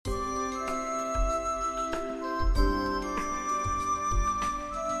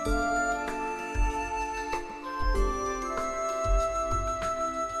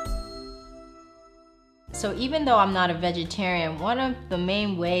So even though I'm not a vegetarian, one of the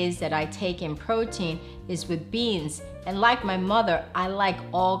main ways that I take in protein is with beans. And like my mother, I like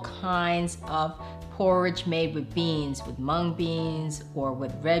all kinds of porridge made with beans, with mung beans or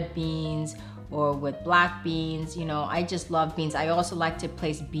with red beans or with black beans. You know, I just love beans. I also like to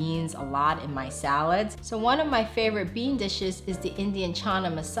place beans a lot in my salads. So one of my favorite bean dishes is the Indian Chana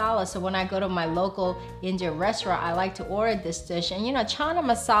Masala. So when I go to my local Indian restaurant, I like to order this dish. And you know, Chana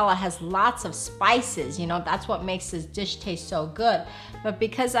Masala has lots of spices. You know, that's what makes this dish taste so good. But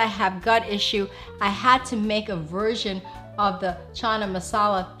because I have gut issue, I had to make a version of the Chana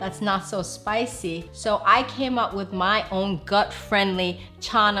Masala that's not so spicy. So I came up with my own gut-friendly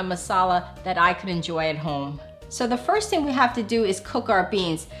Chana Masala that I could enjoy at home. So the first thing we have to do is cook our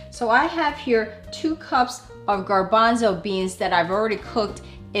beans. So I have here 2 cups of garbanzo beans that I've already cooked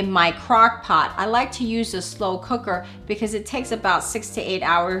in my crock pot. I like to use a slow cooker because it takes about 6 to 8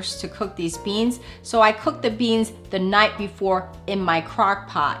 hours to cook these beans. So I cook the beans the night before in my crock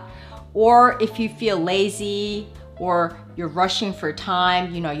pot. Or if you feel lazy or you're rushing for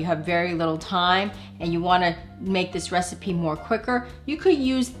time, you know, you have very little time and you want to make this recipe more quicker, you could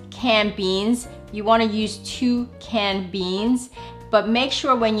use canned beans. You want to use 2 canned beans, but make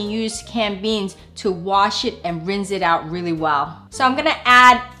sure when you use canned beans to wash it and rinse it out really well. So I'm gonna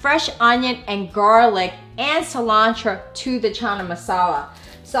add fresh onion and garlic and cilantro to the Chana Masala.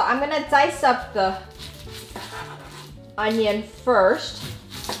 So I'm gonna dice up the onion first.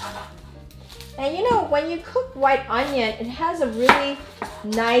 And you know, when you cook white onion, it has a really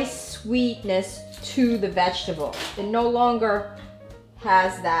nice sweetness to the vegetable. It no longer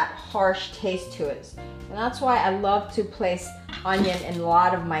has that harsh taste to it. And that's why I love to place onion in a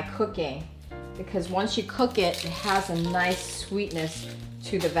lot of my cooking, because once you cook it, it has a nice sweetness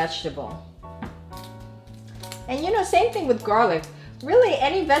to the vegetable. And you know, same thing with garlic. Really,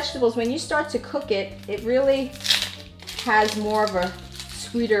 any vegetables, when you start to cook it, it really has more of a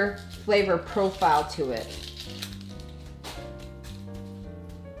sweeter flavor profile to it.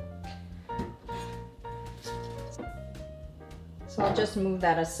 So I'll just move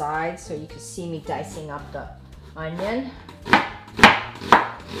that aside so you can see me dicing up the onion.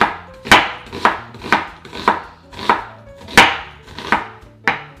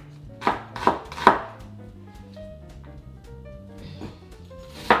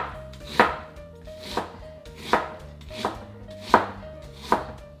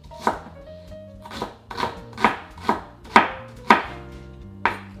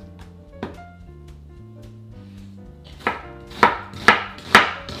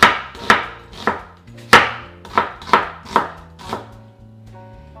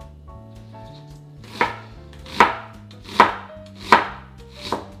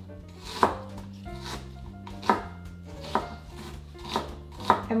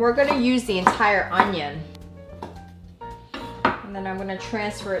 And we're going to use the entire onion. And then I'm going to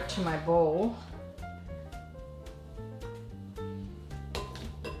transfer it to my bowl.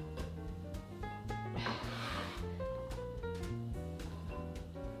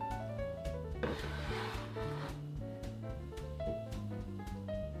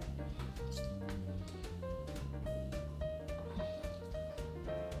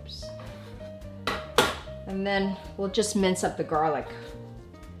 Oops. And then we'll just mince up the garlic.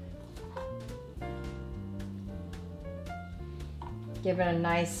 Give it a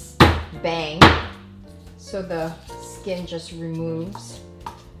nice bang so the skin just removes.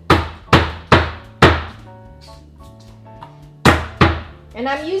 And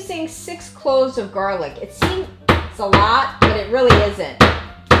I'm using 6 cloves of garlic. It seems it's a lot, but it really isn't.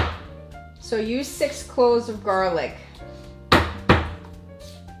 So use 6 cloves of garlic.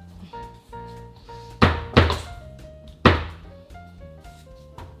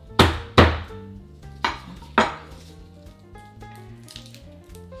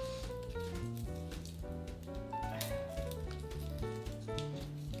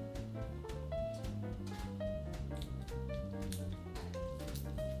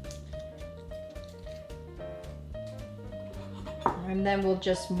 And then we'll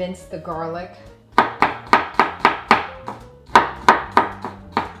just mince the garlic.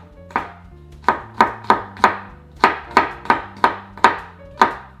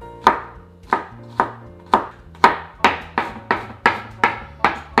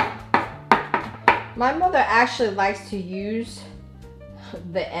 My mother actually likes to use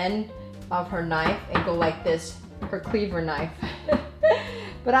the end of her knife and go like this, her cleaver knife.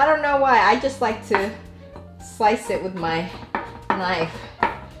 But I don't know why, I just like to slice it with my knife.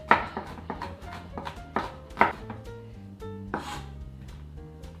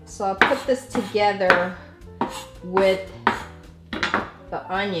 So I'll put this together with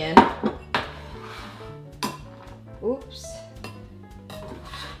the onion.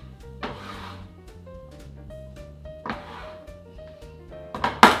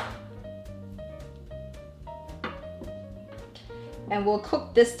 and we'll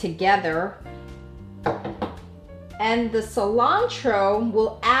cook this together. And the cilantro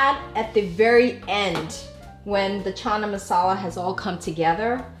we'll add at the very end when the chana masala has all come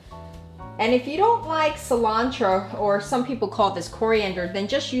together. And if you don't like cilantro, or some people call this coriander, then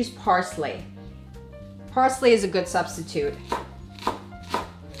just use parsley. Parsley is a good substitute.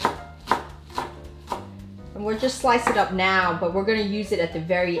 And we'll just slice it up now, but we're going to use it at the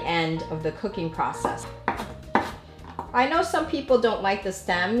very end of the cooking process. I know some people don't like the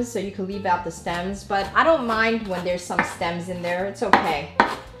stems, so you can leave out the stems, but I don't mind when there's some stems in there. It's okay.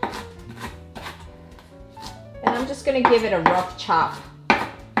 And I'm just going to give it a rough chop.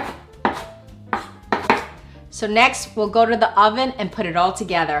 So next, we'll go to the oven and put it all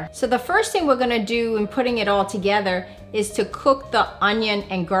together. So the first thing we're gonna do in putting it all together is to cook the onion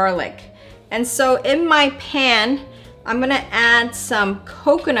and garlic. And so in my pan, I'm gonna add some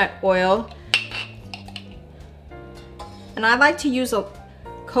coconut oil. And I like to use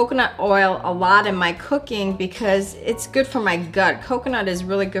coconut oil a lot in my cooking because it's good for my gut. Coconut is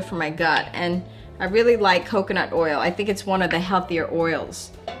really good for my gut, and I really like coconut oil. I think it's one of the healthier oils.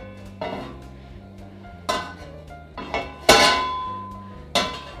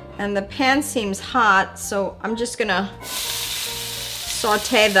 And the pan seems hot, so I'm just gonna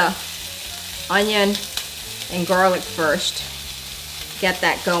saute the onion and garlic first. Get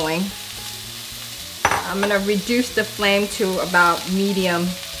that going. I'm gonna reduce the flame to about medium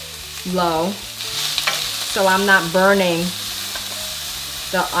low, so I'm not burning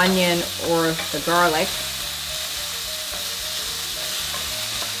the onion or the garlic.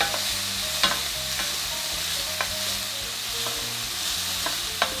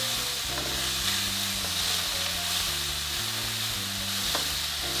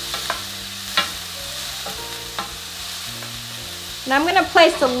 And I'm going to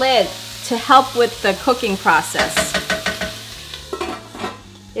place the lid to help with the cooking process.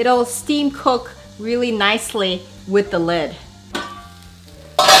 It'll steam cook really nicely with the lid.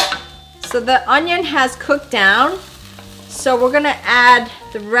 So the onion has cooked down, so we're going to add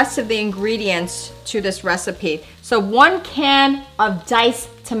the rest of the ingredients to this recipe. So 1 can of diced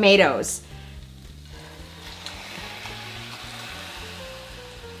tomatoes.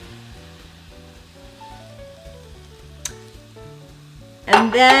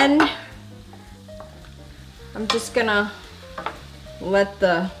 And then I'm just gonna let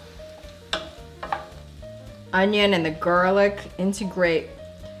the onion and the garlic integrate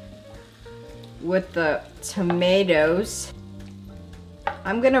with the tomatoes.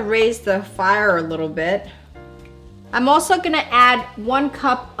 I'm gonna raise the fire a little bit. I'm also gonna add 1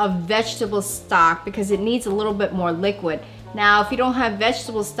 cup of vegetable stock because it needs a little bit more liquid. Now, if you don't have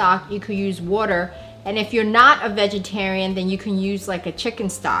vegetable stock, you could use water. And if you're not a vegetarian, then you can use like a chicken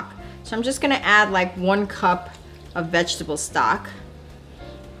stock. So I'm just gonna add like 1 cup of vegetable stock.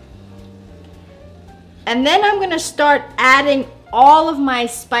 And then I'm gonna start adding all of my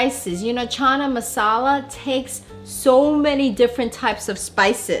spices. You know, chana masala takes so many different types of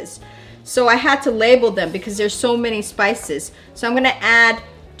spices. So I had to label them because there's so many spices. So I'm gonna add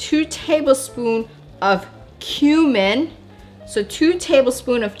 2 tablespoons of cumin. So 2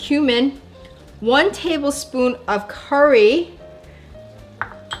 tablespoons of cumin. 1 tablespoon of curry,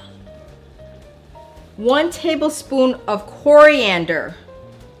 1 tablespoon of coriander,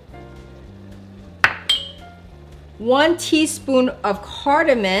 1 teaspoon of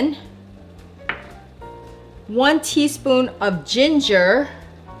cardamom, 1 teaspoon of ginger,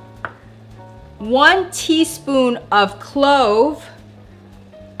 1 teaspoon of clove,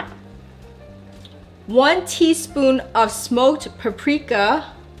 1 teaspoon of smoked paprika,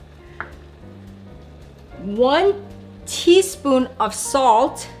 1 teaspoon of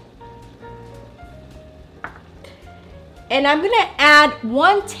salt, and I'm gonna add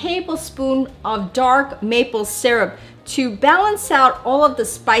 1 tablespoon of dark maple syrup to balance out all of the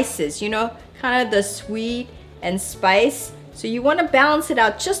spices, you know, kind of the sweet and spice. So you wanna balance it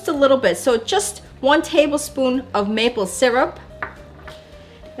out just a little bit. So just 1 tablespoon of maple syrup.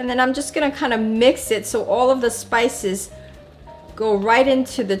 And then I'm just gonna kind of mix it so all of the spices go right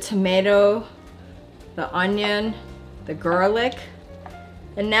into the tomato, the onion, the garlic,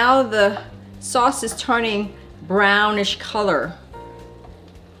 and now the sauce is turning brownish color.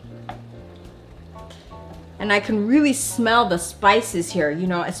 And I can really smell the spices here, you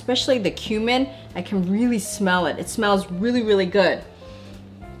know, especially the cumin. I can really smell it. It smells really, really good.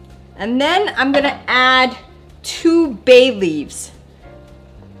 And then I'm gonna add 2 bay leaves.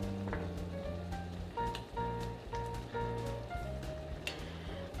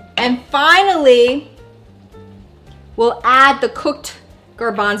 And finally, we'll add the cooked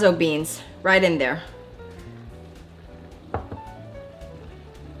garbanzo beans right in there.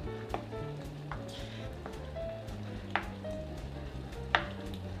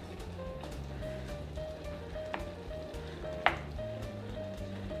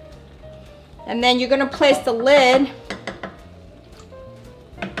 And then you're gonna place the lid.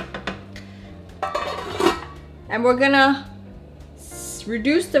 And we're gonna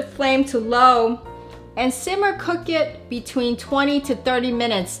reduce the flame to low and simmer cook it between 20 to 30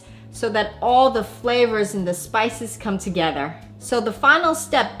 minutes so that all the flavors and the spices come together. So the final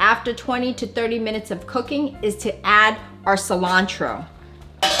step after 20 to 30 minutes of cooking is to add our cilantro.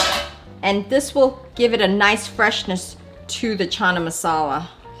 And this will give it a nice freshness to the chana masala.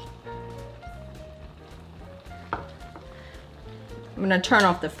 I'm gonna turn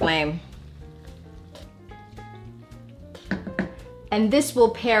off the flame. And this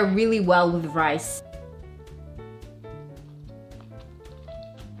will pair really well with rice.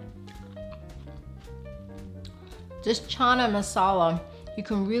 This chana masala, you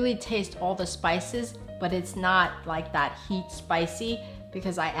can really taste all the spices, but it's not like that heat spicy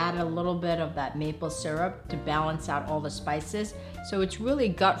because I added a little bit of that maple syrup to balance out all the spices. So it's really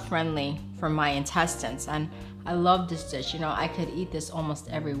gut friendly for my intestines, and I love this dish. You know, I could eat this almost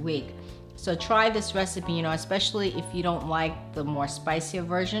every week. So try this recipe, you know, especially if you don't like the more spicier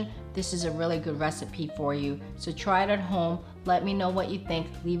version. This is a really good recipe for you. So try it at home. Let me know what you think.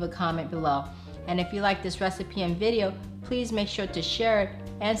 Leave a comment below. And if you like this recipe and video, please make sure to share it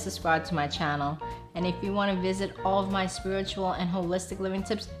and subscribe to my channel. And if you want to visit all of my spiritual and holistic living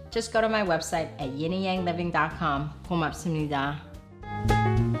tips, just go to my website at yinandyangliving.com.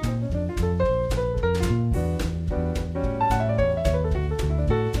 고맙습니다.